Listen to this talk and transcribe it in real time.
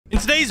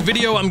In today's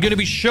video, I'm going to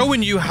be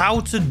showing you how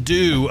to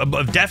do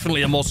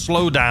definitely a more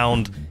slow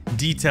down,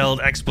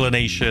 detailed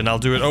explanation. I'll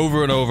do it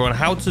over and over on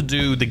how to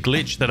do the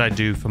glitch that I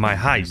do for my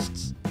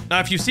heists. Now,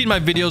 if you've seen my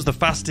videos, the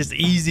fastest,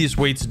 easiest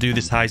way to do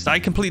this heist, I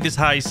complete this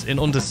heist in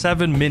under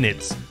 7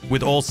 minutes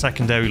with all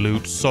secondary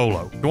loot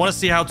solo. If you want to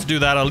see how to do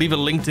that, I'll leave it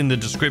linked in the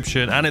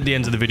description and at the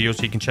end of the video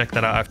so you can check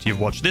that out after you've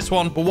watched this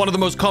one. But one of the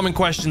most common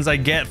questions I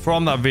get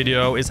from that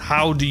video is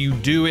how do you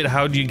do it?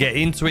 How do you get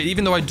into it?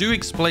 Even though I do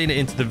explain it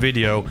into the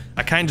video,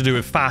 I kind of do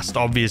it fast,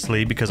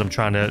 obviously, because I'm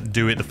trying to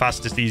do it the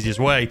fastest, easiest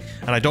way,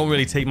 and I don't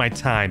really take my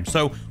time.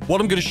 So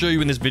what I'm going to show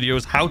you in this video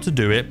is how to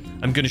do it.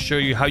 I'm going to show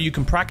you how you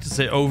can practice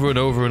it over and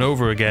over and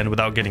over again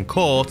without getting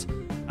caught,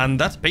 and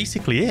that's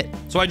basically it.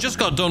 So I just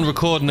got done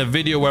recording a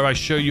video where I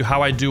show you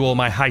how I do all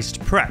my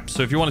heist prep.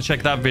 So if you want to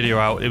check that video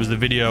out, it was the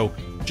video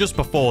just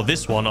before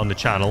this one on the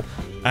channel.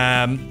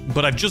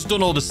 But I've just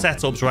done all the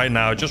setups right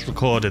now. I just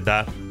recorded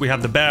that. We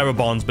have the bearer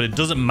bonds, but it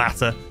doesn't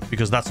matter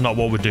because that's not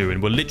what we're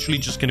doing. We're literally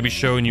just going to be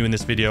showing you in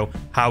this video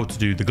how to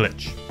do the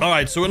glitch. All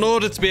right, so in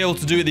order to be able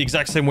to do it the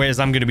exact same way as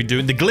I'm going to be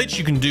doing the glitch,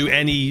 you can do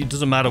it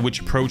doesn't matter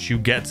which approach you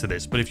get to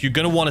this. But if you're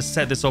going to want to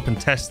set this up and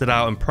test it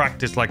out and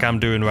practice like I'm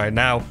doing right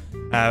now,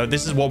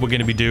 this is what we're going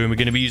to be doing. We're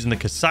going to be using the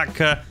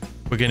casaca.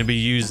 We're going to be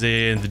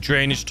using the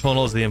drainage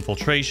tunnel as the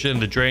infiltration,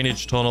 the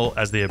drainage tunnel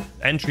as the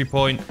entry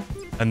point,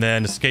 and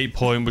then escape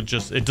point would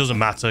just, it doesn't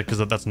matter because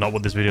that's not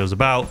what this video is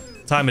about.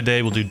 Time of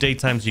day, we'll do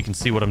daytime so you can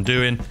see what I'm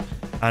doing.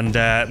 And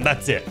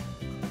that's it.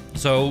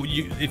 So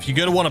if you're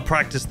going to want to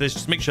practice this,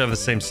 just make sure you have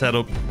the same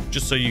setup,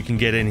 just so you can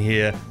get in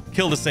here,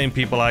 kill the same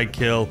people I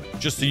kill,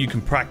 just so you can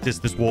practice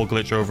this wall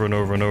glitch over and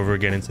over and over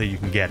again until you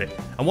can get it.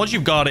 And once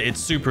you've got it, it's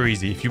super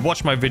easy. If you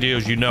watch my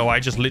videos, you know I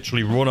just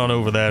literally run on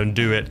over there and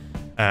do it.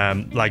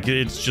 Like,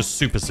 it's just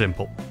super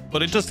simple.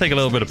 But it does take a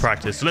little bit of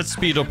practice. So let's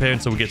speed up here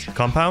until we get to the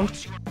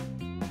compound.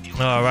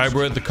 All right,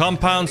 we're at the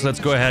compound, so let's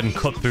go ahead and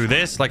cut through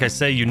this. Like I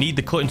say, you need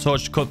the cutting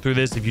torch to cut through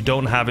this. If you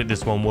don't have it,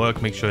 this won't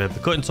work. Make sure you have the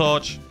cutting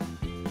torch.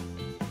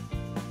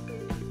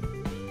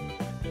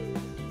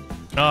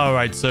 All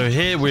right, so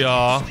here we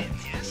are.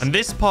 And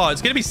this part,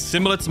 it's going to be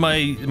similar to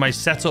my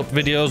setup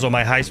videos or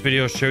my heist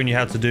videos showing you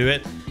how to do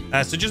it.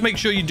 So just make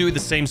sure you do it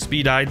the same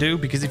speed I do,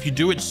 because if you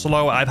do it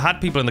slow, I've had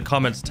people in the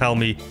comments tell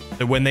me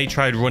that when they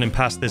tried running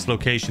past this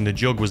location, the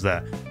jug was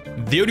there.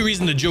 The only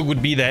reason the jug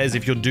would be there is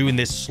if you're doing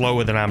this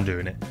slower than I'm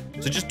doing it.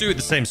 So just do it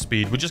the same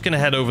speed. We're just going to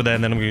head over there,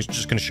 and then I'm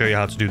just going to show you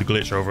how to do the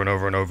glitch over and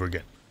over and over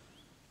again.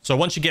 So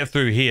once you get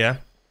through here,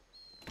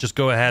 just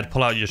go ahead,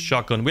 pull out your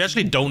shotgun. We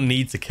actually don't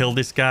need to kill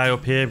this guy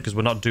up here because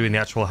we're not doing the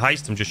actual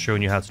heist. I'm just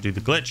showing you how to do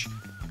the glitch.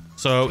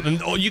 So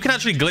you can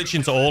actually glitch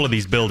into all of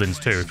these buildings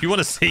too. If you want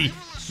to see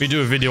me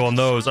do a video on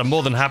those, I'm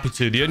more than happy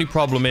to. The only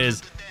problem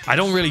is I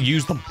don't really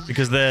use them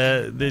because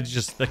they're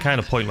kind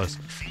of pointless.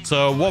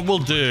 So what we'll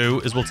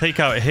do is we'll take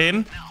out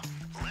him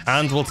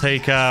and we'll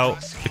take out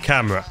the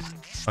camera.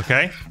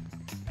 Okay?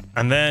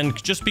 And then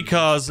just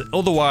because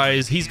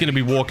otherwise he's going to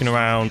be walking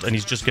around and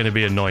he's just going to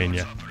be annoying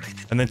you.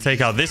 And then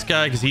take out this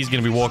guy because he's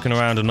going to be walking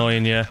around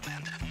annoying you.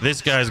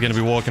 This guy's going to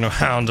be walking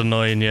around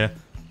annoying you.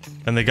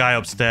 And the guy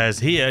upstairs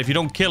here, if you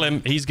don't kill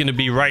him, he's going to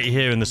be right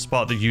here in the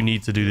spot that you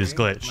need to do this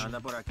glitch.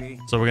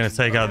 So we're going to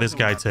take out this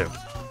guy too.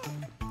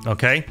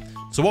 Okay?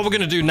 So what we're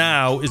going to do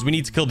now is we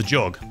need to kill the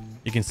jug.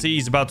 You can see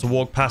he's about to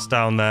walk past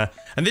down there.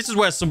 And this is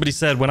where somebody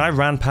said when I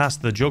ran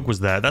past the jug was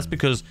there. That's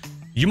because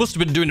you must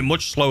have been doing it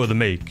much slower than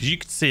me. Because you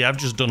can see I've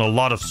just done a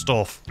lot of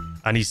stuff.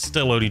 And he's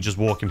still only just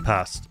walking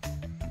past.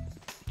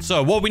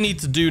 So what we need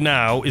to do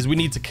now is we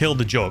need to kill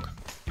the jug.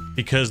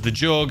 Because the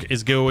jug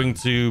is going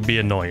to be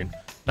annoying.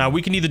 Now,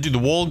 we can either do the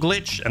wall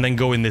glitch and then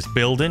go in this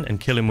building and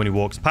kill him when he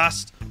walks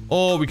past.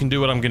 Or we can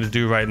do what I'm going to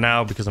do right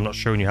now because I'm not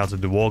showing you how to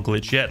do the wall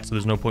glitch yet. So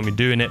there's no point in me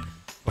doing it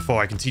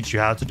before I can teach you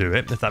how to do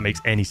it, if that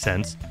makes any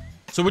sense.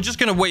 So we're just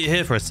going to wait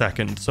here for a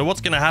second. So what's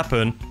going to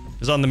happen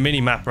is on the mini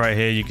map right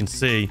here, you can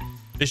see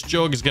this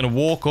jug is going to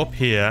walk up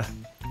here.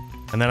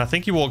 And then I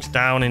think he walks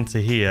down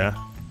into here.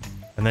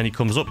 And then he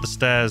comes up the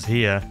stairs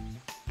here.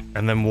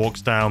 And then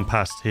walks down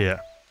past here.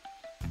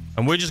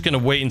 And we're just going to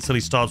wait until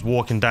he starts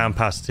walking down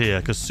past here.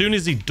 Because as soon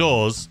as he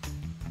does,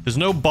 there's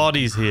no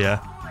bodies here.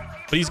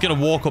 But he's going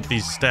to walk up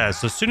these stairs.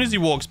 So as soon as he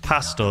walks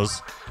past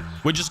us,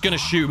 we're just going to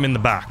shoot him in the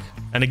back.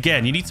 And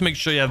again, you need to make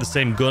sure you have the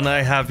same gun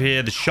I have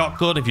here. The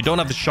shotgun. If you don't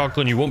have the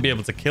shotgun, you won't be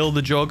able to kill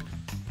the jug.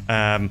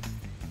 But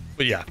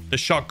yeah, the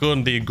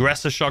shotgun, the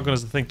aggressor shotgun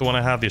is I think the one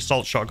I have. The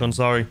assault shotgun,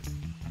 sorry.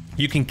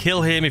 You can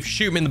kill him if you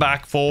shoot him in the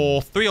back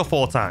for 3 or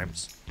 4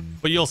 times.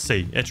 But you'll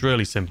see. It's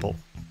really simple.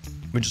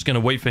 We're just going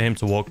to wait for him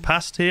to walk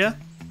past here.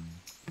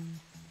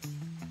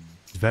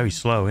 He's very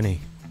slow, isn't he?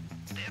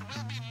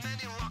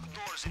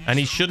 And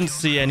he shouldn't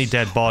see any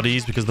dead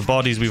bodies because the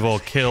bodies we've all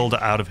killed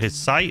are out of his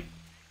sight.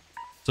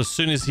 So as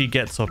soon as he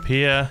gets up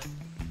here...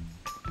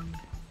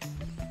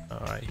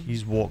 Alright,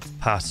 he's walked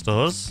past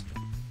us.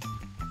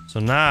 So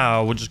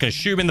now we're just going to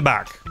shoot him in the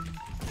back.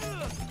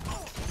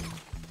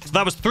 So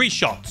that was 3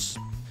 shots.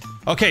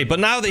 Okay, but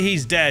now that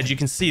he's dead, you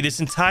can see this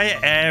entire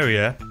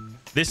area...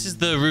 This is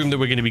the room that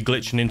we're going to be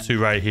glitching into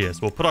right here. So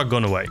we'll put our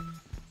gun away.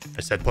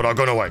 I said put our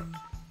gun away.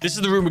 This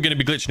is the room we're going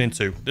to be glitching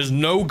into. There's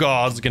no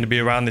guards going to be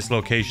around this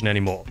location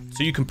anymore.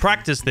 So you can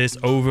practice this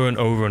over and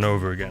over and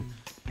over again.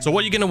 So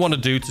what you're going to want to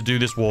do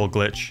this wall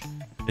glitch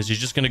is you're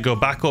just going to go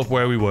back up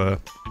where we were.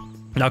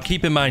 Now,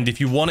 keep in mind,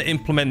 if you want to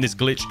implement this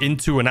glitch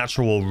into an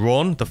actual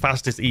run, the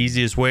fastest,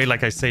 easiest way,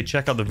 like I say,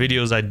 check out the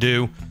videos I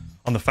do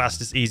on the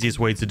fastest, easiest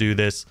way to do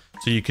this.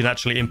 So you can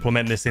actually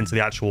implement this into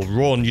the actual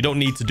run. You don't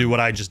need to do what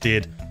I just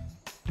did.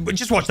 But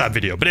just watch that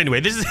video. But anyway,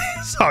 this is...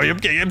 Sorry,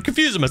 I'm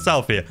confusing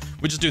myself here.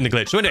 We're just doing the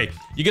glitch. So anyway,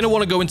 you're going to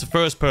want to go into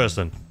first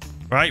person.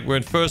 Right? We're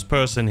in first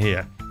person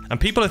here. And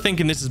people are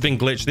thinking this has been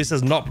glitched. This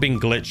has not been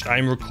glitched.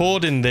 I'm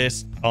recording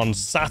this on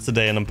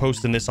Saturday and I'm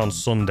posting this on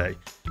Sunday.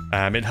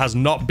 It has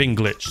not been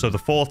glitched. So the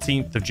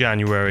 14th of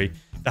January.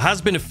 There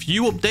has been a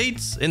few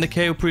updates in the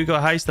Cayo Perico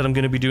heist that I'm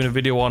going to be doing a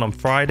video on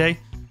Friday.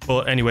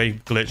 But anyway,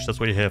 glitch,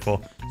 that's what you're here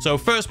for. So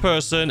first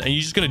person, and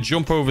you're just going to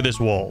jump over this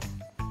wall.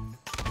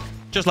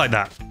 Just like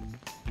that.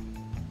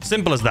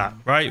 Simple as that,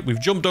 right?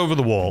 We've jumped over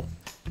the wall.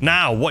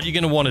 Now, what you're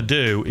going to want to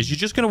do is you're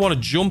just going to want to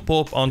jump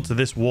up onto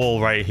this wall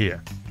right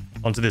here.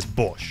 Onto this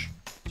bush.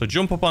 So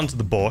jump up onto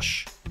the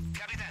bush.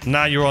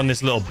 Now you're on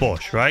this little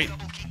bush, right?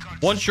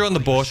 Once you're on the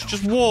bush,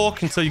 just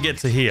walk until you get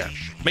to here.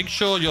 Make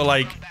sure you're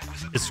like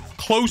as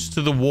close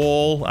to the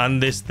wall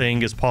and this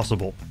thing as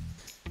possible.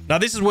 Now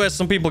this is where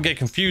some people get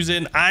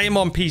confusing. I am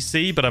on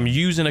PC, but I'm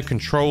using a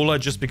controller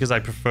just because I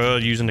prefer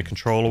using a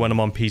controller when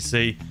I'm on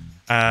PC.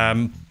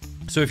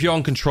 So if you're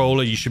on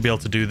controller, you should be able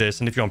to do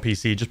this. And if you're on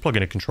PC, just plug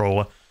in a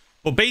controller.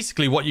 But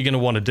basically what you're going to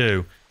want to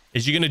do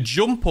is you're going to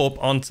jump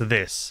up onto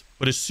this.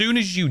 But as soon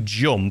as you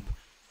jump,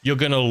 you're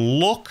going to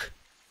look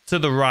to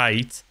the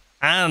right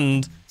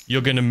and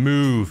you're going to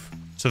move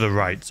to the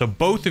right. So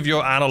both of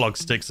your analog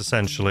sticks,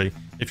 essentially,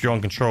 if you're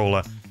on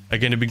controller, are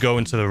going to be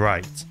going to the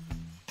right.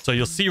 So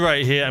you'll see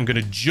right here, I'm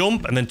going to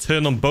jump and then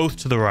turn them both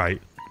to the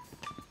right.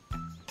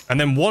 And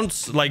then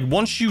once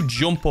you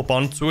jump up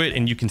onto it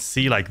and you can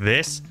see like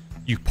this,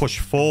 you push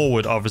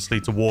forward, obviously,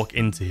 to walk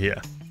into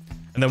here.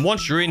 And then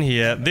once you're in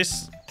here,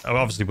 this...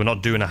 Obviously, we're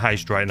not doing a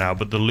heist right now,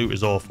 but the loot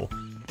is awful.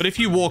 But if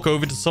you walk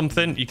over to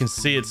something, you can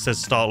see it says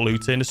start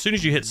looting. As soon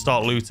as you hit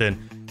start looting,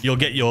 you'll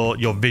get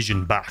your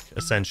vision back,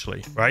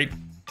 essentially, right?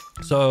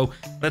 So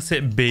let's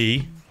hit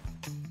B.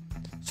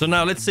 So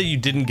now let's say you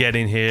didn't get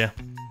in here,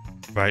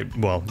 right?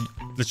 Well,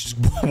 let's just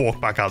walk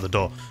back out the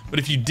door. But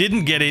if you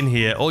didn't get in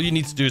here, all you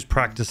need to do is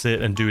practice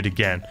it and do it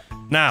again.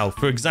 Now,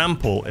 for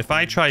example, if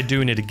I try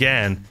doing it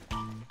again,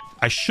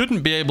 I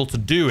shouldn't be able to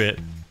do it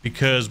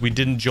because we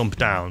didn't jump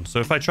down. So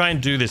if I try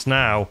and do this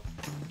now,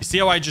 you see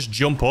how I just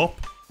jump up?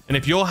 And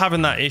if you're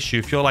having that issue,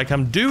 if you're like,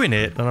 I'm doing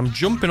it and I'm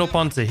jumping up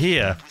onto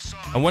here,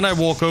 and when I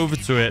walk over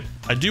to it,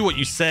 I do what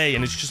you say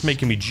and it's just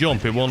making me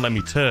jump. It won't let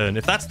me turn.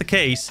 If that's the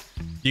case,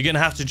 you're going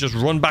to have to just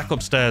run back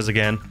upstairs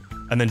again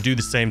and then do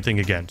the same thing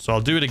again. So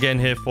I'll do it again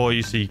here for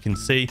you so you can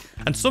see.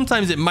 And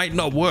sometimes it might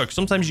not work.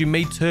 Sometimes you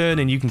may turn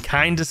and you can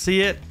kind of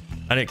see it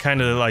and it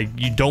kind of like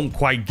you don't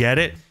quite get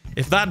it.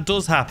 If that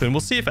does happen,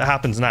 we'll see if it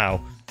happens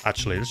now.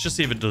 Actually, let's just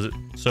see if it does it.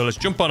 So let's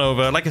jump on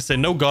over. Like I said,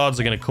 no guards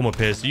are going to come up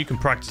here, so you can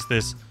practice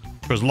this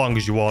for as long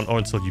as you want or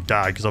until you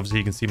die, because obviously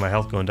you can see my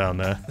health going down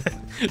there.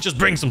 Just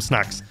bring some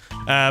snacks.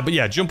 But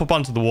yeah, jump up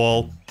onto the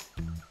wall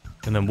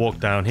and then walk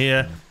down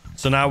here.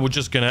 So now we're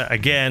just going to,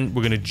 again,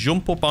 we're going to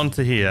jump up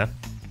onto here.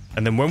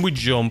 And then when we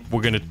jump,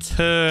 we're going to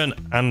turn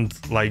and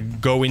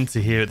like go into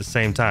here at the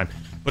same time.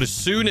 But as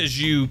soon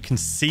as you can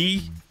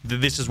see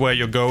that this is where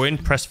you're going,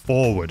 press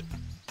forward.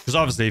 Because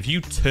obviously if you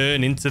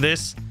turn into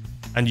this,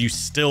 and you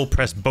still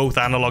press both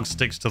analog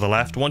sticks to the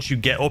left, once you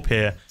get up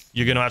here,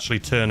 you're going to actually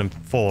turn and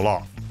fall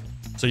off.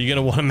 So you're going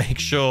to want to make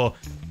sure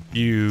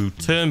you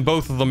turn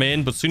both of them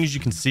in, but as soon as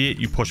you can see it,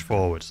 you push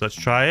forward. So let's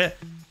try it.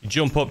 You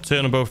jump up,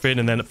 turn them both in,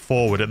 and then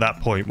forward at that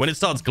point. When it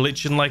starts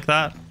glitching like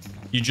that,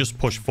 you just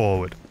push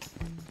forward.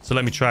 So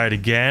let me try it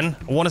again.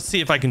 I want to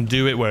see if I can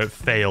do it where it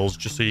fails,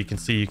 just so you can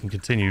see you can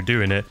continue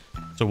doing it.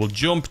 So we'll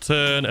jump,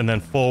 turn, and then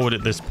forward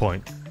at this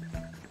point.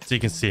 So you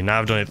can see now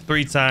I've done it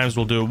 3 times.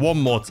 We'll do it one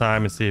more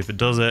time and see if it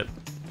does it.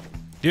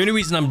 The only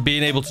reason I'm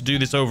being able to do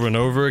this over and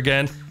over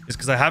again is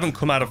because I haven't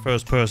come out of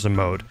first person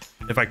mode.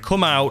 If I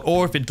come out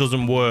or if it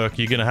doesn't work,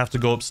 you're going to have to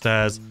go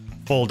upstairs,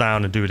 fall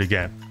down and do it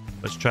again.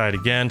 Let's try it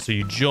again. So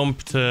you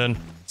jump, turn.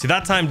 See,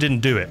 that time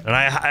didn't do it. And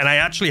I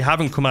actually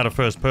haven't come out of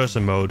first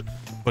person mode,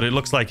 but it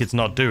looks like it's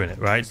not doing it,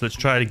 right? So let's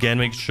try it again,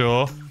 make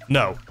sure.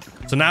 No.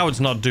 So now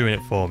it's not doing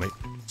it for me.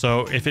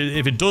 So if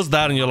it does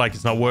that and you're like,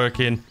 it's not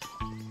working,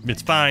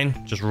 it's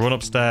fine. Just run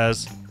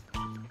upstairs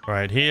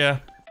right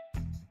here.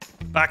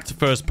 Back to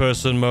first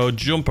person mode.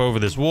 Jump over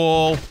this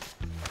wall.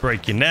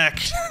 Break your neck.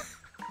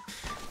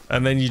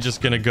 And then you're just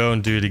going to go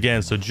and do it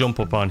again. So jump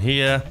up on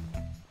here.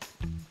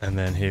 And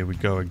then here we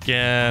go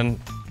again.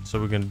 So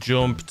we're going to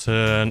jump,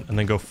 turn, and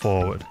then go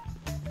forward.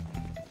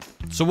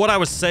 So what I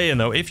was saying,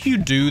 though, if you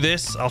do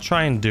this, I'll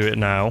try and do it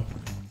now,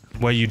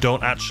 where you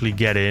don't actually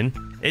get in.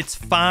 It's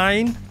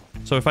fine.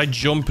 So if I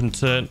jump and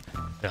turn...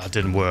 Yeah, it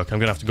didn't work. I'm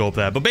gonna have to go up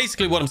there. But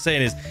basically what I'm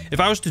saying is, if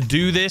I was to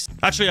do this,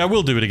 actually I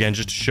will do it again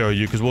just to show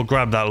you, because we'll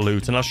grab that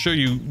loot and I'll show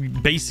you.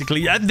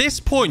 Basically at this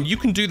point you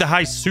can do the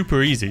heist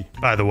super easy,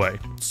 by the way.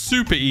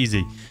 Super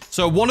easy.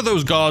 So one of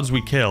those guards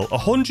we kill,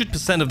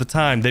 100% of the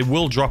time they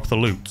will drop the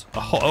loot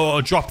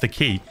or drop the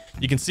key.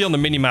 You can see on the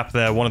mini-map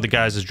there, one of the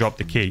guys has dropped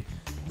the key.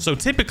 So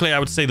typically I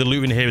would say the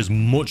loot in here is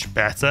much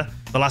better.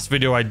 The last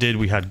video I did,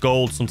 we had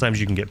gold. Sometimes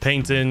you can get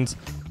paintings,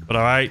 but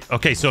all right.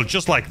 Okay, so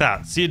just like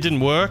that. See, it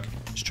didn't work.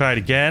 Let's try it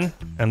again,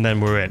 and then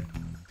we're in.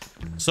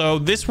 So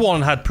this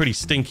one had pretty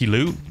stinky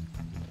loot,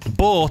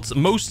 but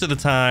most of the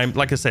time,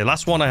 like I say,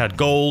 last one I had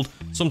gold.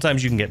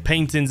 Sometimes you can get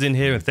paintings in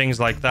here and things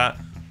like that.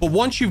 But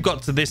once you've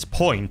got to this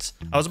point,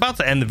 I was about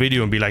to end the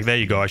video and be like, there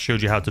you go, I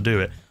showed you how to do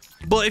it.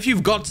 But if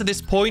you've got to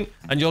this point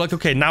and you're like,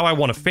 okay, now I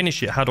want to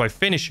finish it. How do I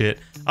finish it?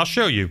 I'll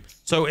show you.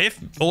 So if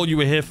all you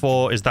were here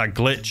for is that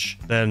glitch,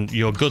 then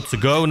you're good to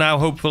go now,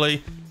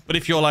 hopefully. But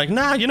if you're like,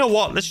 nah, you know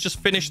what? Let's just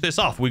finish this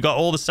off. We got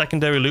all the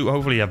secondary loot.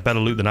 Hopefully you have better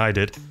loot than I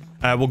did.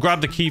 We'll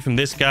grab the key from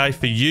this guy.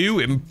 For you,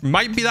 it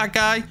might be that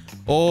guy,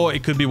 or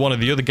it could be one of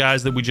the other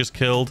guys that we just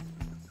killed.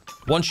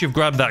 Once you've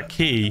grabbed that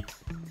key,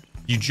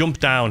 you jump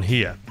down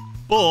here.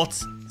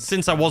 But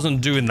since I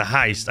wasn't doing the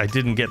heist, I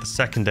didn't get the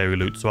secondary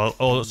loot.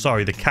 So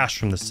sorry, the cash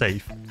from the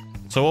safe.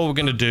 So what we're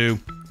going to do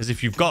is,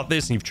 if you've got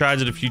this and you've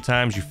tried it a few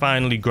times, you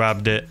finally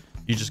grabbed it,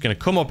 you're just going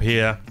to come up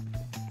here,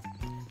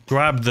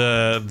 grab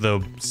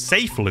the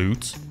safe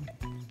loot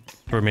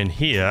from in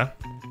here.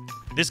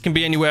 This can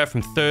be anywhere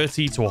from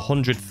 30 to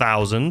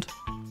 100,000.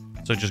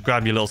 So just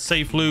grab your little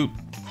safe loot.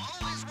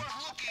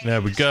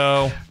 There we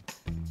go.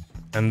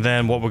 And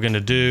then what we're going to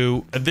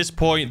do at this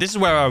point, this is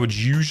where I would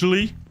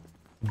usually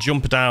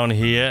jump down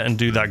here and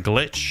do that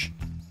glitch.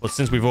 But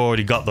since we've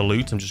already got the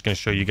loot, I'm just going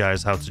to show you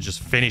guys how to just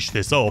finish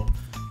this up.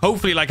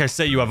 Hopefully, like I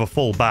say, you have a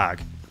full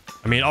bag.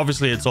 I mean,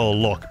 obviously it's all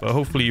luck, but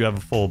hopefully you have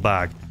a full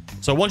bag.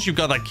 So once you've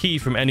got that key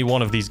from any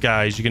one of these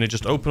guys, you're going to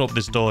just open up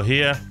this door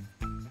here.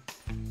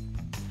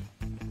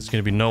 There's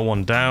going to be no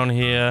one down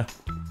here.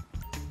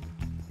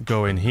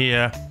 Go in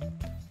here.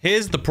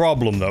 Here's the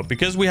problem though,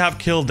 because we have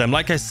killed them.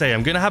 Like I say,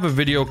 I'm going to have a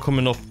video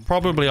coming up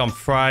probably on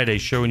Friday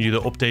showing you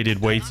the updated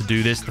way to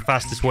do this, the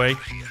fastest way.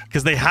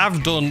 Because they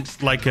have done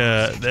like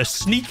a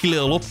sneaky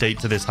little update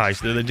to this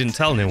heist that they didn't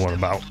tell anyone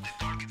about.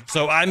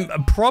 So I'm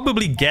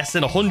probably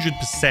guessing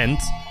 100%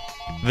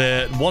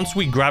 that once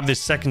we grab this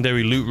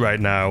secondary loot right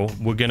now,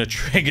 we're going to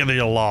trigger the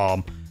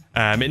alarm.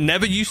 It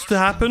never used to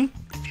happen,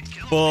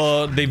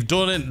 but they've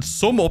done it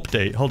some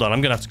update. Hold on,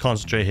 I'm going to have to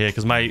concentrate here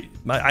because I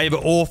have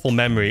an awful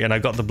memory and I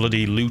got the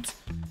bloody loot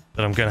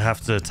that I'm going to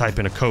have to type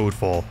in a code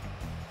for.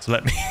 So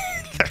let me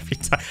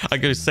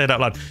I'm going to say it out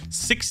loud.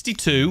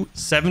 62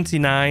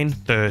 79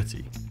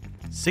 30.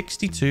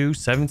 62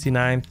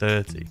 79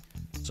 30.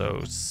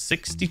 So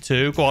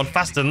 62, go on,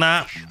 faster than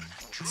that.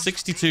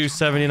 62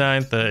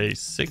 79 30.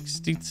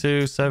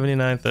 62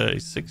 79 30.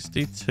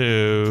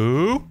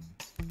 62.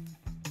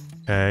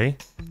 Okay,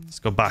 let's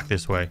go back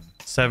this way.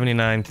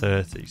 79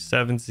 30.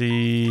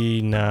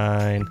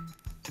 79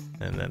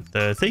 and then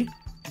 30.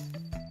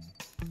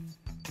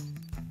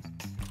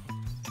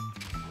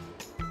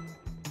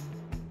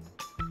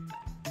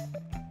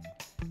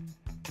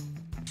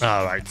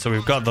 All right, so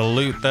we've got the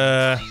loot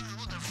there.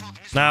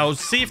 Now,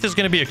 see if there's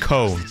going to be a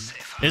cone.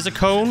 Is a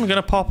cone going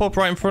to pop up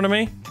right in front of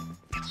me?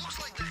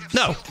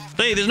 No.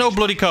 Hey, there's no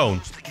bloody cone.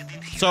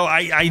 So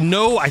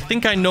I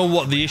think I know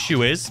what the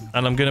issue is,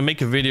 and I'm going to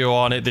make a video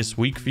on it this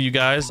week for you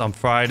guys on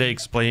Friday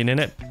explaining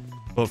it.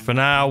 But for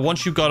now,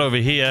 once you've got over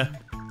here,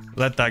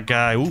 let that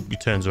guy... Ooh, he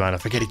turns around. I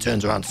forget he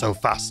turns around so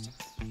fast.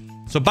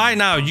 So by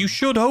now, you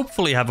should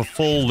hopefully have a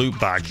full loot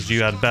bag because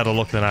you had better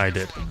luck than I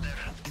did.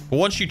 But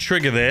once you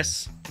trigger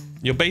this,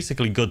 you're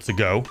basically good to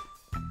go.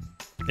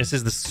 This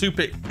is the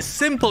super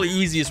simple,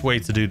 easiest way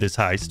to do this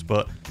heist,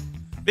 but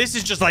this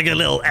is just like a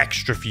little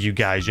extra for you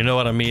guys. You know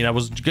what I mean? I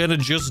was gonna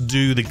just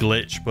do the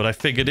glitch, but I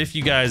figured if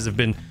you guys have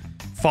been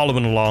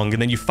following along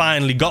and then you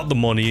finally got the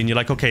money and you're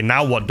like, okay,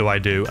 now what do? I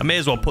may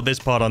as well put this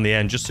part on the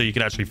end just so you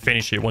can actually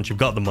finish it once you've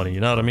got the money.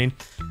 You know what I mean?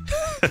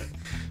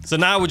 So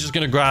now we're just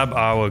gonna grab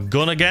our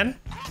gun again.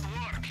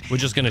 We're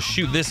just gonna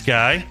shoot this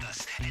guy.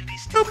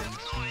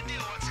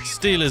 Boop.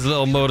 Steal his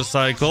little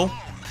motorcycle.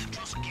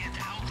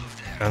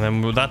 And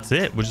then that's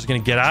it. We're just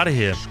going to get out of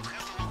here.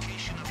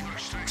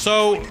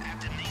 So,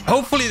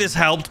 hopefully this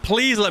helped.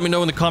 Please let me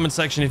know in the comment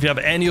section if you have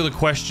any other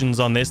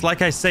questions on this.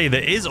 Like I say,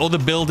 there is other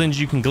buildings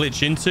you can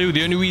glitch into.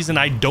 The only reason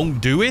I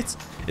don't do it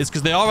is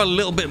because they are a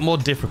little bit more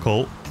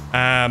difficult.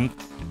 And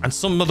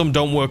some of them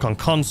don't work on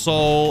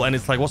console. And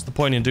it's like, what's the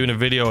point in doing a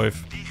video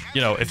if,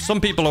 you know, if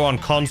some people are on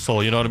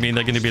console, you know what I mean?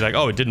 They're going to be like,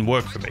 oh, it didn't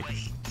work for me.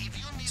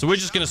 So we're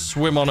just going to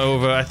swim on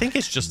over. I think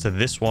it's just to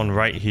this one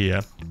right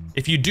here.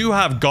 If you do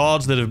have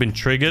guards that have been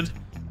triggered,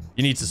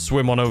 you need to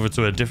swim on over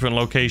to a different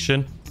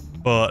location.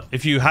 But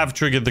if you have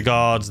triggered the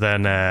guards,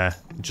 then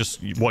just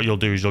what you'll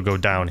do is you'll go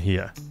down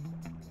here.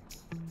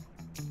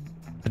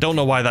 I don't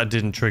know why that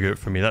didn't trigger it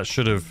for me. That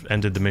should have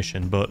ended the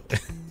mission, but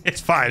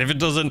it's fine. If it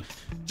doesn't,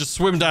 just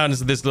swim down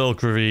into this little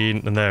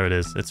ravine, and there it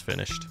is. It's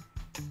finished.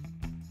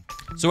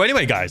 So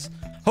anyway, guys,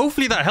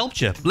 hopefully that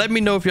helped you. Let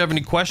me know if you have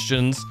any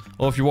questions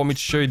or if you want me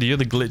to show you the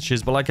other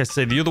glitches. But like I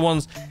say, the other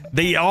ones,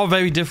 they are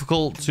very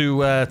difficult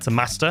to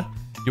master.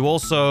 You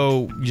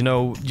also, you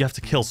know, you have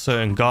to kill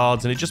certain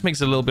guards, and it just makes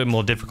it a little bit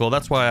more difficult.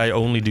 That's why I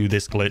only do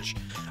this glitch.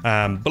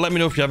 But let me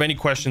know if you have any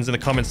questions in the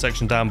comment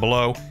section down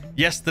below.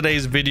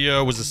 Yesterday's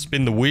video was a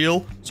spin the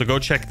wheel, so go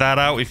check that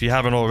out if you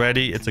haven't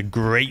already. It's a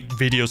great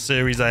video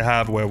series I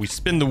have where we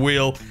spin the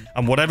wheel,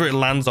 and whatever it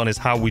lands on is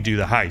how we do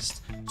the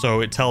heist. So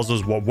it tells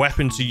us what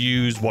weapon to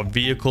use, what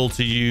vehicle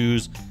to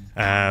use,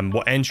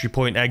 what entry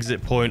point,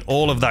 exit point,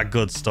 all of that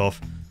good stuff.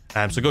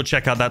 So go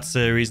check out that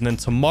series. And then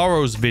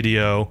tomorrow's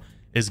video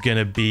is going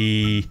to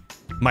be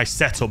my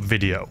setup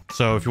video.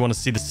 So if you want to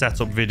see the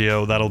setup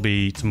video, that'll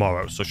be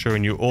tomorrow. So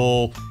showing you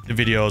all the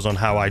videos on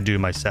how I do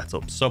my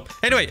setups. So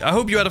anyway, I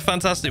hope you had a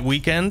fantastic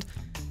weekend.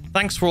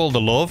 Thanks for all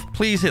the love.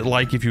 Please hit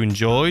like if you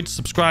enjoyed,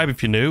 subscribe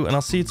if you're new, and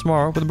I'll see you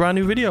tomorrow with a brand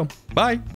new video. Bye.